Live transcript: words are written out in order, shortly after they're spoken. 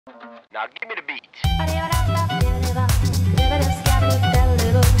Now give me the beat.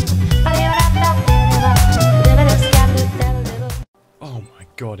 Oh my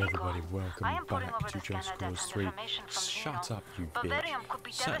god, everybody, welcome back to Just Cause 3. Shut up, you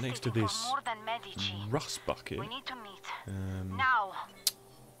bitch. Sat next to this rust bucket. Now.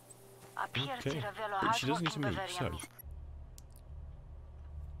 Okay, but she doesn't need to meet, so.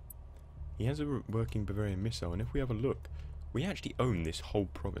 He has a working Bavarian missile, and if we have a look, we actually own this whole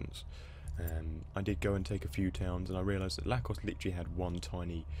province. I did go and take a few towns, and I realised that Lakos literally had one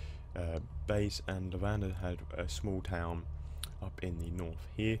tiny base, and Lavanda had a small town up in the north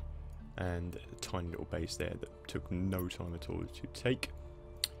here, and a tiny little base there that took no time at all to take.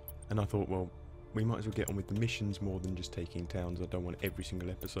 And I thought, well, we might as well get on with the missions more than just taking towns. I don't want every single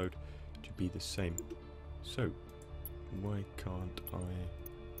episode to be the same. So, why can't I...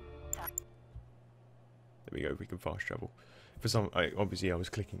 There we go, we can fast travel. For some, obviously I was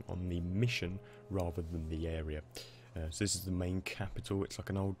clicking on the mission rather than the area. So this is the main capital. It's like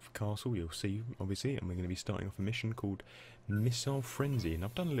an old castle, you'll see, obviously, and we're going to be starting off a mission called Missile Frenzy. And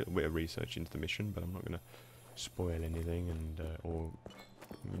I've done a little bit of research into the mission, but I'm not going to spoil anything and or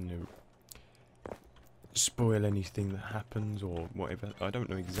you know, spoil anything that happens or whatever. I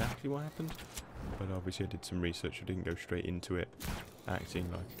don't know exactly what happened, but obviously I did some research. I didn't go straight into it,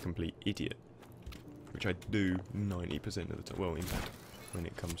 acting like a complete idiot, which I do 90% of the time. Well, in fact, when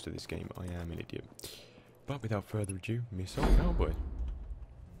it comes to this game, I am an idiot. But without further ado, Missile Cowboy.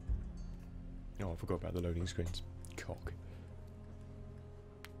 Oh, I forgot about the loading screens. Cock.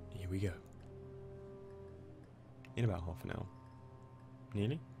 Here we go. In about half an hour.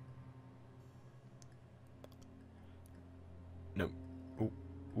 Nearly? No. Oh,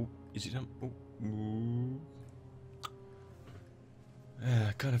 oh, is it done? Oh, ooh.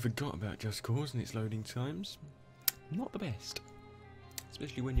 I kind of forgot about Just Cause and its loading times. Not the best.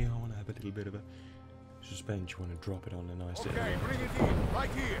 Especially when you want to have a little bit of a suspense, you want to drop it on a nice... Okay, bring it in, right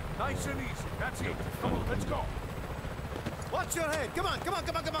here. Nice and easy. That's it. Come on, let's go. Watch your head. Come on, come on,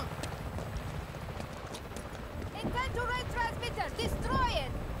 come on, come on. Inventory transmitter, destroy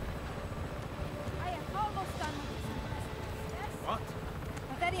it! I am almost done with this. Yes? What?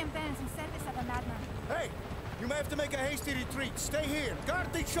 Bavarian bands in service of a madman. Hey, you may have to make a hasty retreat. Stay here.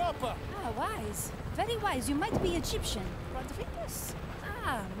 Guard the chopper. Ah, wise. Very wise. You might be Egyptian. Rodriguez?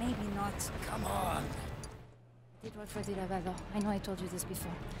 Ah, maybe not. Come on. Did work for the Ravello. I know I told you this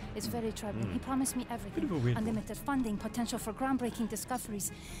before. It's very troubling. He promised me everything. Bit of a weird Unlimited funding, potential for groundbreaking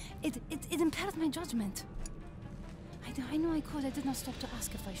discoveries. It impaired my judgment. I know I could. I did not stop to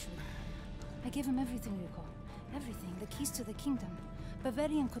ask if I should. I gave him everything, you recall. Everything. The keys to the kingdom.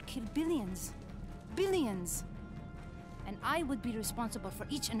 Bavarian could kill billions. Billions! And I would be responsible for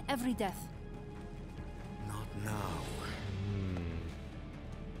each and every death. Not now.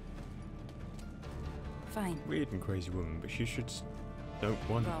 Fine. Weird and crazy woman, but she should... Don't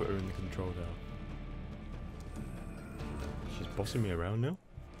want to put her in the control tower. She's bossing me around now.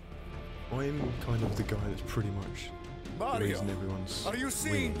 I'm kind of the guy that's pretty much raising everyone's... Are you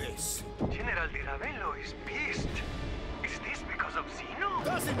seeing this? General Di Ravello is pissed. Is this because of Zeno?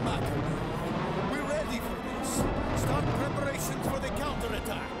 Doesn't matter. We're ready for this. Start preparations for the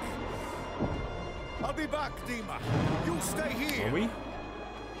counterattack. I'll be back, Dima. You stay here. Are we?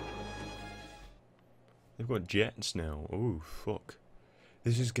 They've got jets now. Oh, fuck.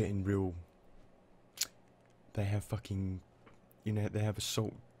 This is getting real... They have fucking... You know, they have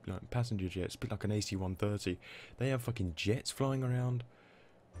assault... Like passenger jets, a bit like an AC-130. They have fucking jets flying around.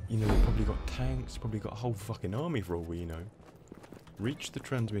 You know, they've probably got tanks, probably got a whole fucking army for all we know. Reach the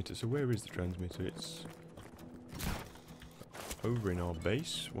transmitter. So where is the transmitter? It's over in our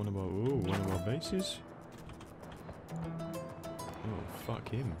base. One of our bases. Oh, fuck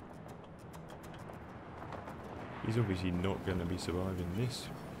him. He's obviously not going to be surviving this.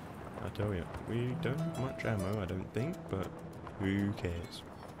 I tell you, we don't have much ammo, I don't think, but who cares?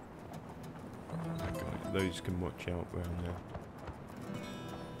 Okay, those can watch out around there.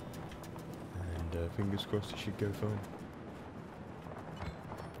 And fingers crossed it should go fine.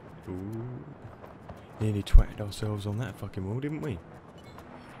 Ooh. Nearly twatted ourselves on that fucking wall, didn't we?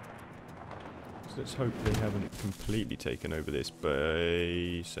 So let's hope they haven't completely taken over this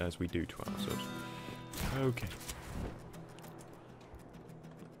base as we do to ourselves. Okay.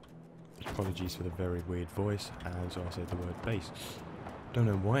 Apologies for the very weird voice as I said the word base. Don't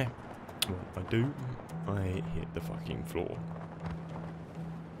know why. Well, I do. I hit the fucking floor.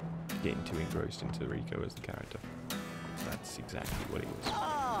 Getting too engrossed into Rico as the character. That's exactly what it was.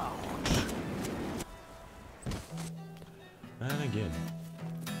 And again.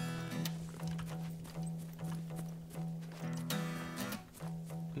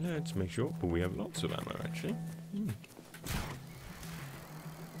 Let's make sure. But we have lots of ammo, actually.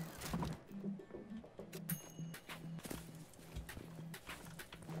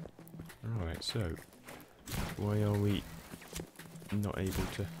 Alright, so why are we not able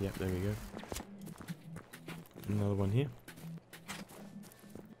to... Yep, there we go. Another one here.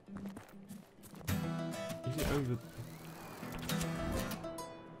 Is it over...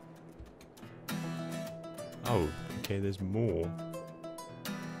 Oh, okay, there's more.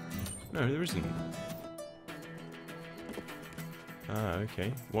 No, there isn't. Ah,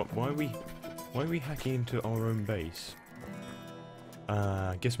 okay. Why are we hacking into our own base?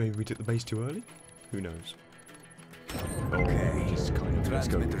 I guess maybe we took the base too early? Who knows? Okay, Just kind of, let's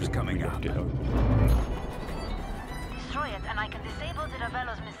go. transmitter's coming We up. left it up. Destroy it, and I can disable the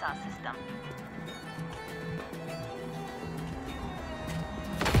Ravelo's missile system.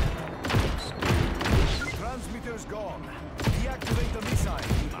 Transmitter's gone. Deactivate the missile,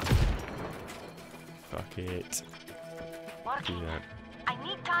 Dima. Fuck it. Working. Do that. I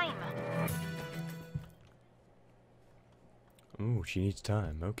need time. Oh, she needs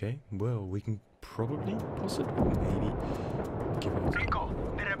time. Okay. Well, we can possibly, maybe give her... Rico,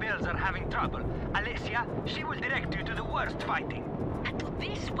 the rebels are having trouble. Alessia, she will direct you to the worst fighting. At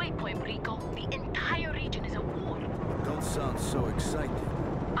this waypoint, Rico, the entire region is a war. Don't sound so excited.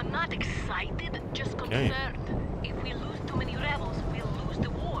 I'm not excited, just Okay. concerned. If we lose too many rebels, we'll lose the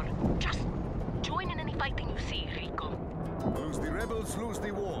war. Just join in any fighting you see, Rico. Lose the rebels, lose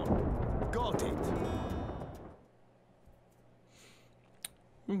the war. Got it.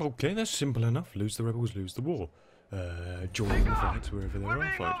 Okay, that's simple enough. Lose the rebels, lose the war. Join the fights wherever there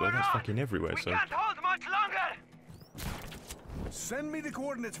are fights. Well, that's fucking everywhere, We so... can't hold much longer. Send me the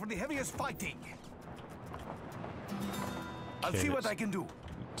coordinates for the heaviest fighting. I'll Okay, see what let's- I can do.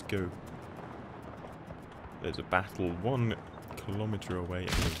 Let's go. There's a battle 1 kilometer away,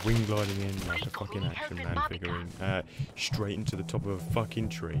 and we're wing gliding in like a Rico, fucking we need help action in man Babica. figurine. Straight into the top of a fucking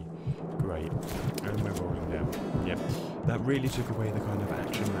tree. Great. And we're rolling down. Yep. That really took away the kind of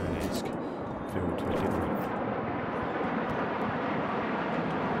action man-esque feel to it, didn't it?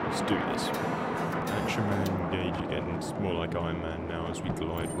 Let's do this. Action man engage again. It's more like Iron Man now as we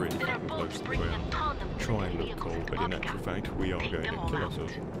glide really There are fucking close boats to the bringing a ground. ton of Try and military look cool, vehicles but in into actual Babica. fact, we are Take going to them all kill out.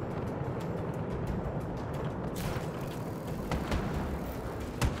 ourselves.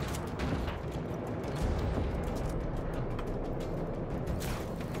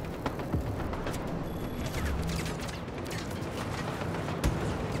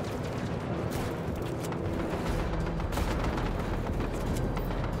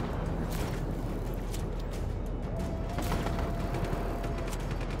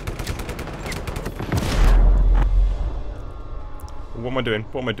 What am I doing?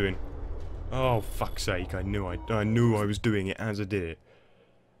 What am I doing? Oh, fuck's sake, I knew I was doing it as I did it.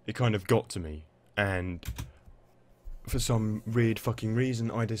 It kind of got to me, and for some weird fucking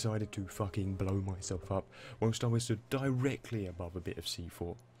reason, I decided to fucking blow myself up whilst I was stood directly above a bit of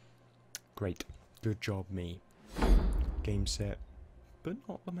C4. Great. Good job, me. Game set, but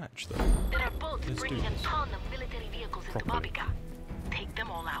not the match, though. There are boats Let's do bringing a this. ton of military vehicles into Properly. Babica. Take them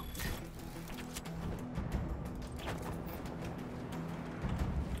all out.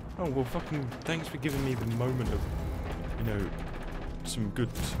 Oh, well, fucking thanks for giving me the moment of, you know, some good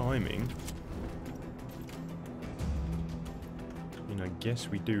timing. I mean, I guess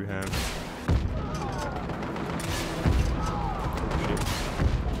we do have... Shit.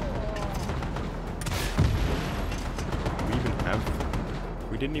 We even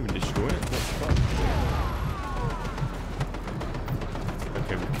have... We didn't even destroy it? What the fuck?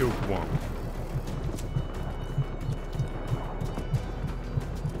 Okay, we killed one.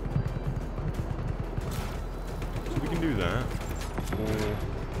 So we can do that. Or...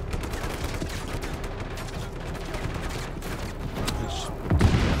 Let's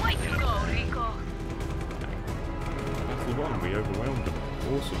Way to go, Rico. That's the one, we overwhelmed them.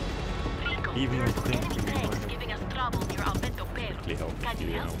 Awesome. Rico, Even there's I think enemy we might tanks have- giving us trouble near Alberto Perro. Quickly help. Can you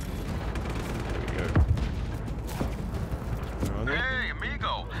Yeah. help? There we go. Where are they? Hey,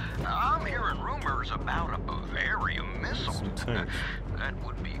 amigo. I'm hearing rumors about a Bavarian missile. Some tanks. That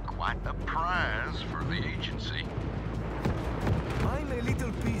would be quite a prize for the agency. I'm a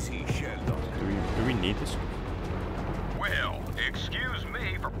little busy, Sheldon. Do we need this? Well, excuse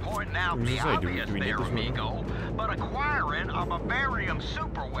me for pointing out I was the gonna say, do obvious we need there, this one? amigo, but acquiring a Bavarian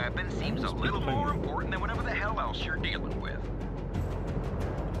superweapon seems a Let's little play. more important than whatever the hell else you're dealing with.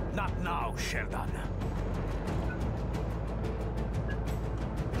 Not now, Sheldon.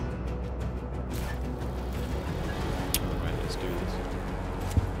 Alright, let's do this.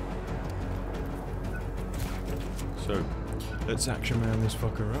 So, let's action man this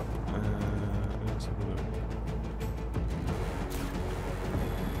fucker up. Let's have a look.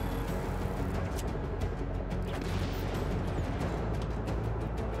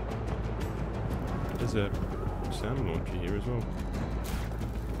 There's a sound launcher here as well,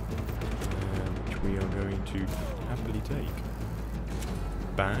 which we are going to happily take.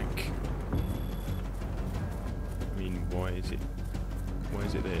 Back. I mean, why is it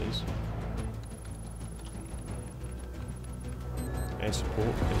theirs? Air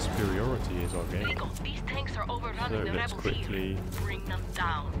support, air superiority is our game. Rico, these tanks are overrunning So the let's rebels quickly. here. Bring them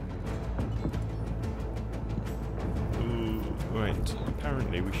down. Right,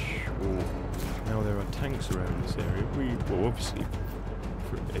 apparently well, now there are tanks around this area. Well, obviously,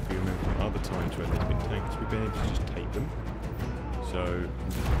 if you remember from other times when there's been tanks, we've been able to just take them. So,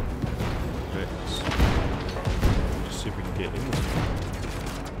 let's just see if we can get in this one.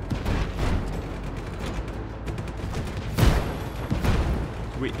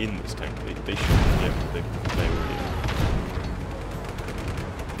 We're in this tank, they shouldn't, yeah, they were in.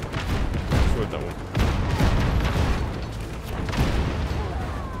 Destroyed that one.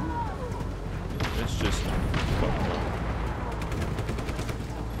 Let's just fuck them up.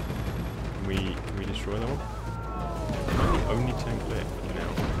 Can we destroy that one? The only tank left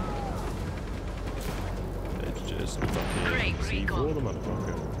now. Let's just fucking C4 the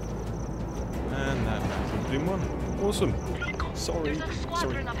motherfucker. And that has been one. Awesome. Sorry,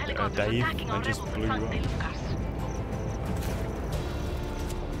 Dave, I just blew you up.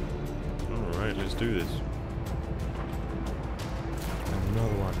 Alright, let's do this.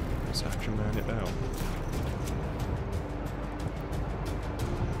 Another one. Let's action man it out.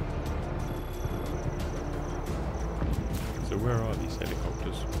 So where are these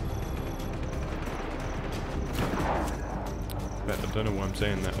helicopters? But I don't know why I'm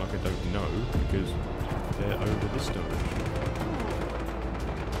saying that like I don't know, because they're over this direction.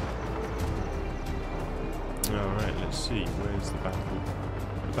 Alright, let's see. Where's the battle?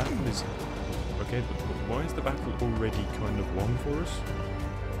 The battle is... Okay, but why is the battle already kind of won for us?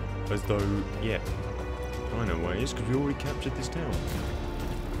 As though, yeah, I know why it is, because we already captured this town.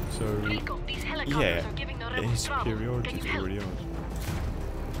 So, Rico, these helicopters yeah, are giving the their rebels superiority is already ours.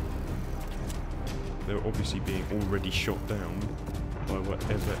 They're obviously being already shot down by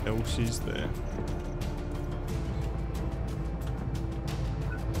whatever else is there.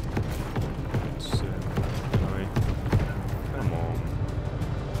 Come on.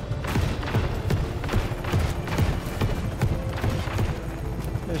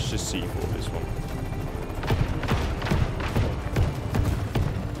 Let's just C4 this one.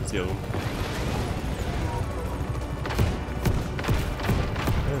 There's the other one.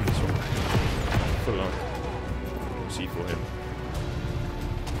 And this one. Full on. C4 him.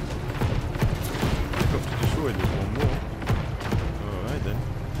 I've got to destroy this one more. Alright then.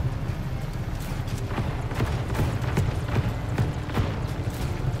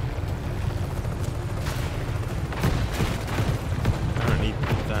 Apparently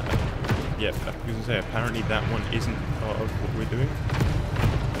that... Yeah, I was going to say, apparently that one isn't part of what we're doing.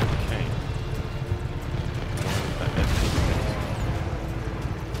 Okay. That left is the case.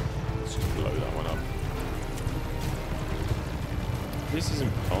 Let's just blow that one up. If this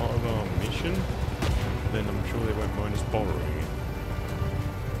isn't part of our mission, then I'm sure they won't mind us borrowing it.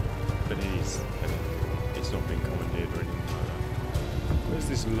 But it is. It's not being commandeered or anything like that. Where's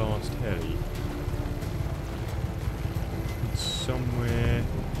this last heli? It's somewhere...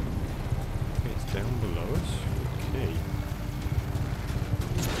 It's down below us? Okay.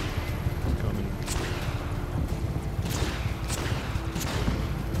 It's coming.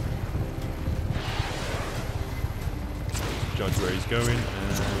 Judge where he's going,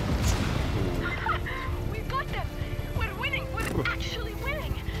 and... We got them! We're winning! We're actually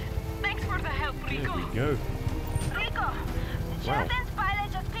winning! Thanks for the help, Rico. There we go. Rico, Wow. Sheldon's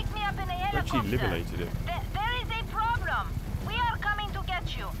pilot just picked me up in a We helicopter. actually liberated him. There is a problem. We are coming to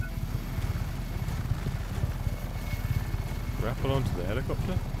get you. Grapple onto the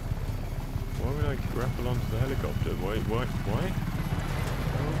helicopter? Why would I grapple onto the helicopter? Why? Oh,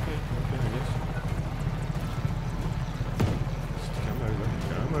 okay, I guess. Just come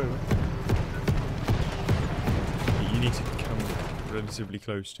over. You need to come relatively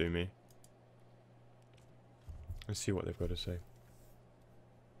close to me. Let's see what they've got to say.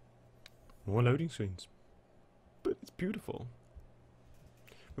 More loading screens. But it's beautiful.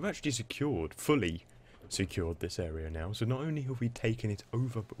 We've actually fully secured this area now. So not only have we taken it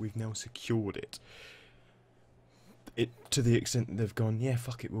over, but we've now secured it. To the extent that they've gone, yeah,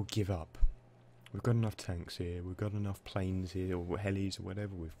 fuck it, we'll give up. We've got enough tanks here, we've got enough planes here, or helis, or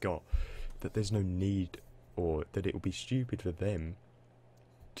whatever we've got, that there's no need or that it will be stupid for them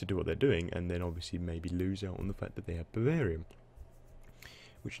to do what they're doing, and then obviously maybe lose out on the fact that they have Bavarium,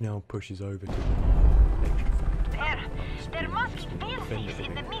 which now pushes over to the extra factor. There must be fences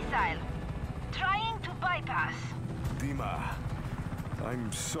in the missile. Trying to bypass. Dima,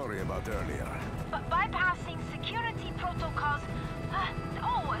 I'm sorry about earlier. But bypassing security protocols.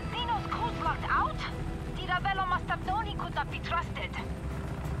 Oh, Zeno's code's locked out? The Ravello must have known he could not be trusted.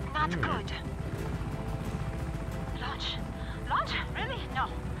 Not good. Launch? Launch? Really? No.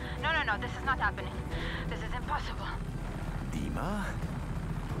 No, this is not happening. This is impossible. Dima?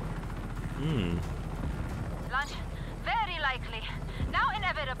 Launch? Very likely. Now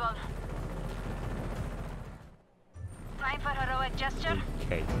inevitable. Time for heroic gesture?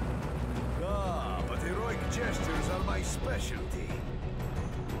 Okay. Ah, but heroic gestures are my specialty.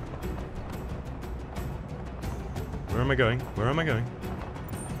 Where am I going? Where am I going?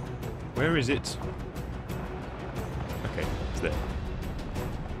 Where is it? Okay, it's there.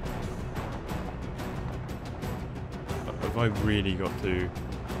 Have I really got to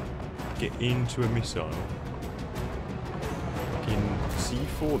get into a missile? Fucking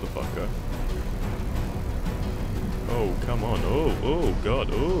C4 the fucker. Oh, come on. Oh, God.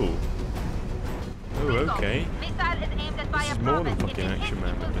 Oh, okay. Missile is aimed at This is more than fucking Action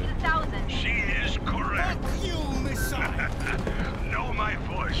Man. She is correct. Fuck you, missile! Know my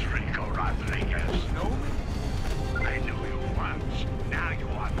voice, Rico Rodriguez. Know me? I knew you once. Now you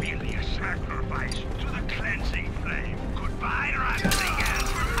are merely a sacrifice to the cleansing flame. Goodbye, Rodriguez.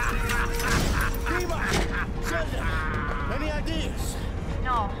 Dima! Zelda! Any ideas?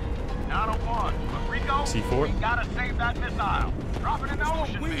 No. Not a one. But Rico, C4? we gotta save that missile. Drop it in the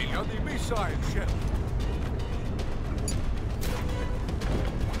ocean, We baby. are the missile ship.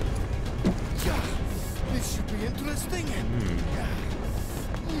 This should be interesting.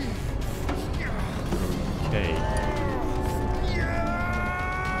 Okay.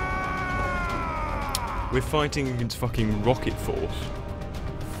 We're fighting against fucking Rocket Force.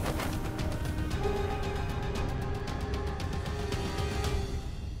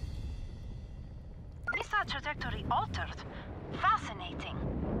 Missile trajectory altered. Fascinating.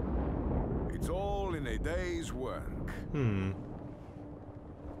 It's all in a day's work. So,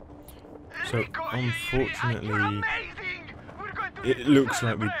 Rico, you're unfortunately, amazing. We're going to it looks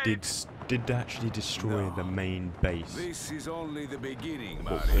like we did actually destroy the main base. This is only the beginning, Or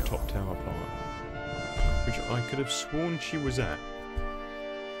Mario. the top tower part. Which I could have sworn she was at.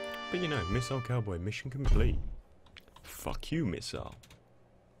 But you know, Missile Cowboy, mission complete. Fuck you, Missile.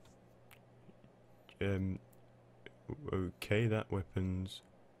 Okay, that weapon's...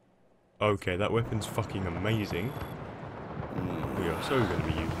 Okay, that weapon's fucking amazing. We are so going to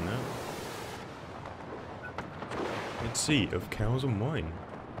be using that. Let's see, of cows and wine.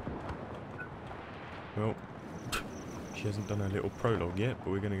 Well, she hasn't done her little prologue yet, but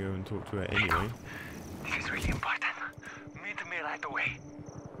we're going to go and talk to her anyway. This is really important. Meet me right away.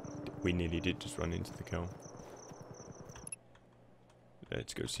 We nearly did just run into the cow.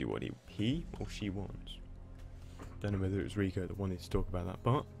 Let's go see what he or she wants. Don't know whether it was Rico that wanted to talk about that,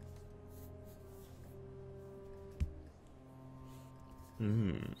 but...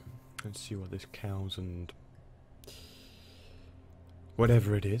 Let's see what this cows and...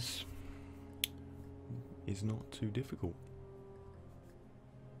 whatever it is not too difficult.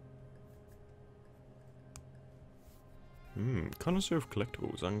 Connoisseur of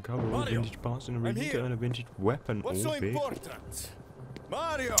collectibles. Uncover all Mario, vintage parts in a I'm region to here. earn a vintage weapon What's or so vehicle. important?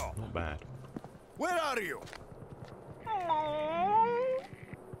 Mario! Not bad. Where are you?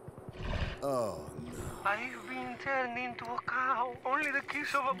 Oh, no. I've been turned into a cow. Only the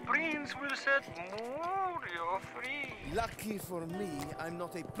kiss of a prince will set Mario free. Lucky for me, I'm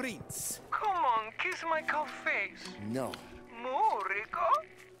not a prince. Come on, kiss my cow face. No. More, Rico.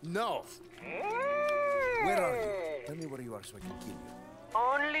 No. Where are you? Tell me where you are so I can kill you.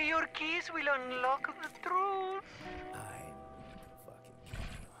 Only your kiss will unlock the truth. I'm fucking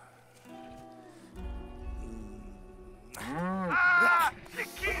Ah! She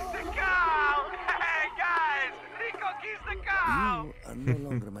kissed the cow! Hey, guys! Rico kissed the cow! You are no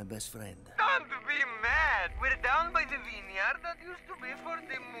longer my best friend. Don't be mad. We're down by the vineyard that used to be for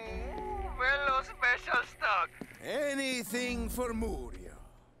the Vello special stock. Anything for Murio.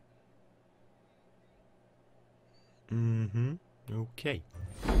 Okay.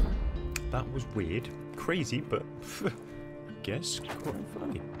 That was weird. Crazy, but... I guess quite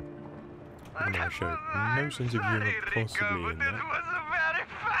funny. And I showed no sense of humour possibly in This that. was very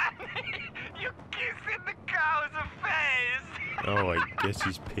funny. You kissing the cow's face. Oh, I guess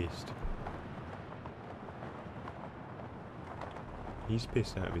he's pissed. He's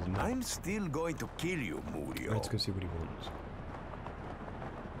pissed out of his nut. I'm still going to kill you, Murio. Let's go see what he wants.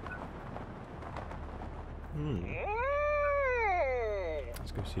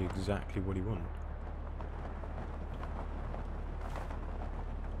 Let's go see exactly what he wants.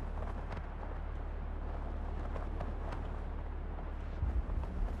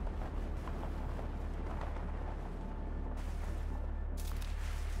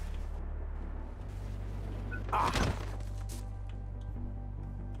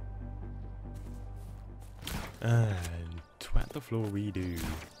 And twat the floor we do.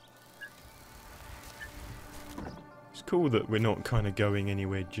 It's cool that we're not kind of going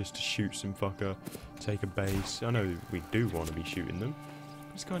anywhere just to shoot some fucker, take a base. I know we do want to be shooting them.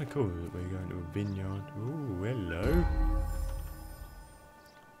 But it's kind of cool that we're going to a vineyard. Oh, hello.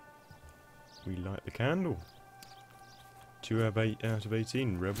 We light the candle. 2 out of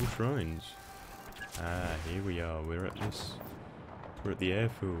 18 rebel shrines. Ah, here we are. We're at the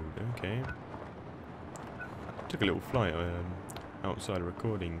airfield. Okay. Took a little flight outside a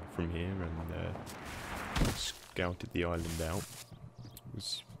recording from here and scouted the island out. It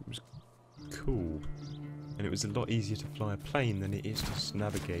was cool, and it was a lot easier to fly a plane than it is to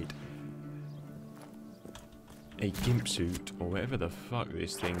navigate a gimp suit or whatever the fuck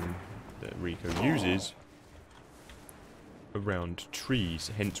this thing that Rico uses around trees.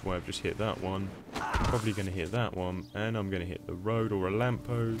 Hence why I've just hit that one. Probably going to hit that one, and I'm going to hit the road or a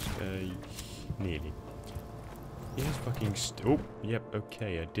lamppost. Nearly. He has fucking oh, yep,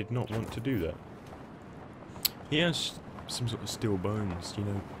 okay, I did not want to do that. He has some sort of steel bones, you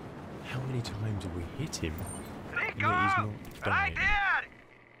know. How many times have we hit him? Rico! And yet he's not Right dying. there!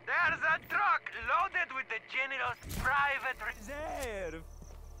 There's a truck loaded with the general's private reserve.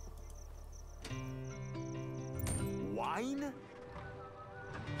 Wine?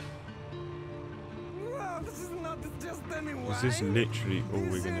 Well, this is not just any wine. Is this literally all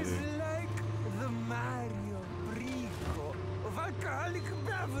we're gonna do? This is like the Mario Brico of alcoholic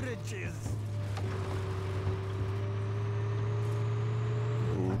beverages.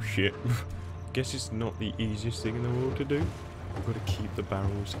 Oh shit. Guess it's not the easiest thing in the world to do. We've got to keep the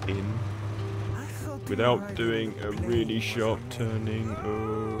barrels in I thought you without riding doing the a plane really was sharp amazing. turning.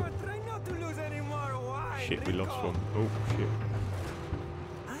 Oh Try not to lose any more wine, shit, we lost Rico. one. Oh shit.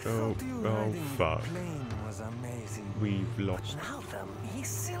 I Oh, thought you oh, riding the fuck. plane was amazing. We've lost. Now the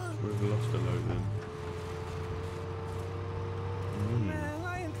missile? We've lost a load then. Man,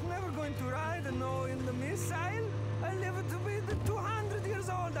 I ain't never going to ride in the missile. I live to be the 200 years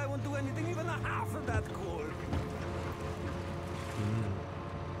old. I won't do anything even a half of that cool.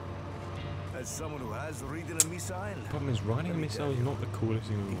 As someone who has ridden a missile, Problem is, riding a missile is not the coolest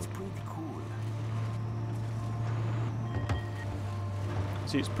thing in the it's world. pretty cool.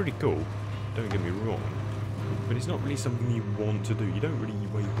 See, it's pretty cool, don't get me wrong, but it's not really something you want to do. You don't really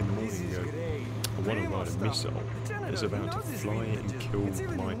wake up in the morning and go, I want to ride a missile. It's about to fly and kill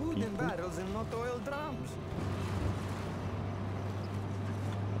my people. Barrels and not oil drums.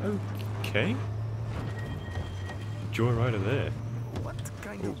 Okay. Joyrider there. What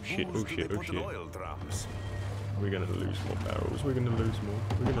kind Oh of shit, booze oh do shit, they oh put in shit. oil drums? We're gonna lose more barrels. We're gonna lose more.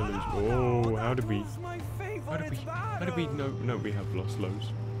 We're gonna lose more. Oh, how did we? My How did we? favorite How did we? barrel. No, we have lost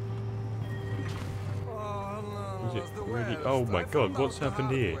loads. Oh, no, Is it it's the really? worst. Oh my I god, found what's out the happened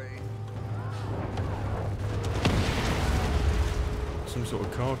hard here? way. Some sort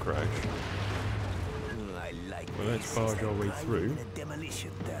of car crash. I like Well, let's barge our way through. a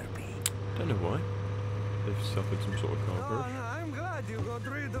demolition derby. Don't know why. They've suffered some sort of car Oh, crash. no, I'm glad you got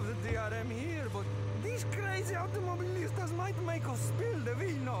rid of the DRM here, but these crazy automobilistas might make us spill the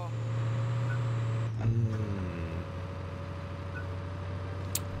vino.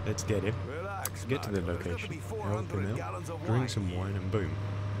 Let's get him. Relax, Get to the Mario. There's got to location. be Help 400 him gallons out. of Drink wine some here. wine and boom.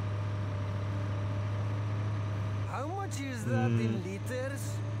 How much is that in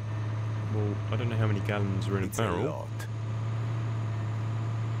liters? Well, I don't know how many gallons are in a It's a barrel. lot.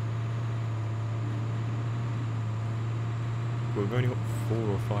 Well, we've only got 4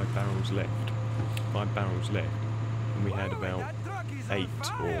 or 5 barrels left. 5 barrels left. And we had Wait, about that truck is on 8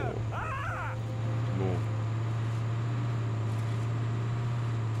 fire. or Ah! more.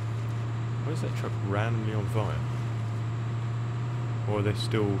 Why is that truck randomly on fire? Or are there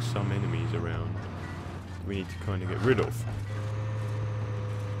still some enemies around we need to kind of get rid of?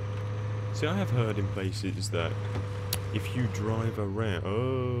 See, I have heard in places that if you drive around...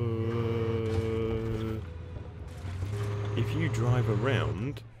 if you drive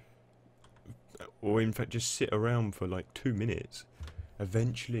around, or in fact just sit around for like 2 minutes,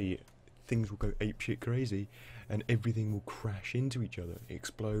 eventually things will go apeshit crazy and everything will crash into each other,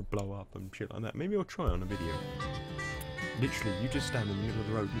 explode, blow up and shit like that. Maybe I'll try on a video. Literally, you just stand in the middle of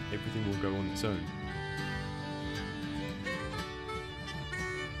the road and everything will go on its own.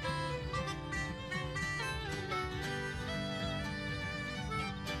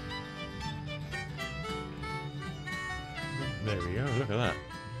 There we go, look at that.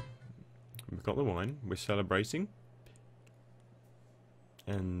 We've got the wine, we're celebrating.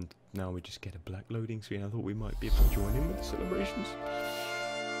 And now we just get a black loading screen. I thought we might be able to join in with the celebrations.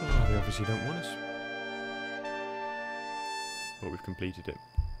 Oh, they obviously don't want us. But we've completed it.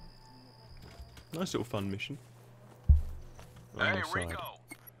 Nice little fun mission. Hey, Rico.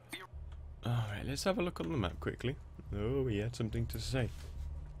 Alright, let's have a look on the map quickly. Oh, we had something to say.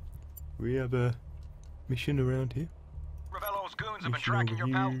 We have a mission around here. Ravello's goons have been tracking your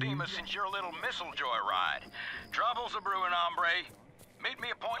pal Demas since your little missile joyride. Trouble's a brewing, hombre. Meet me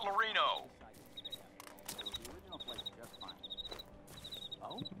at Point Loreno.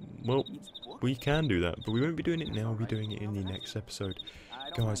 Well, we can do that, but we won't be doing it now, we'll be doing it in the next episode.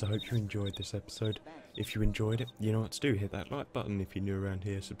 Guys, I hope you enjoyed this episode. If you enjoyed it, you know what to do. Hit that like button. If you're new around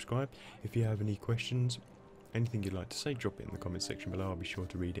here, subscribe. If you have any questions, anything you'd like to say, drop it in the comment section below. I'll be sure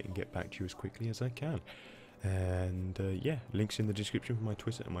to read it and get back to you as quickly as I can. And yeah, links in the description for my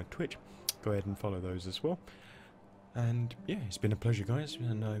Twitter and my Twitch. Go ahead and follow those as well. And yeah, it's been a pleasure, guys,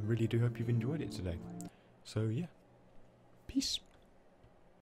 and I really do hope you've enjoyed it today. So yeah, peace.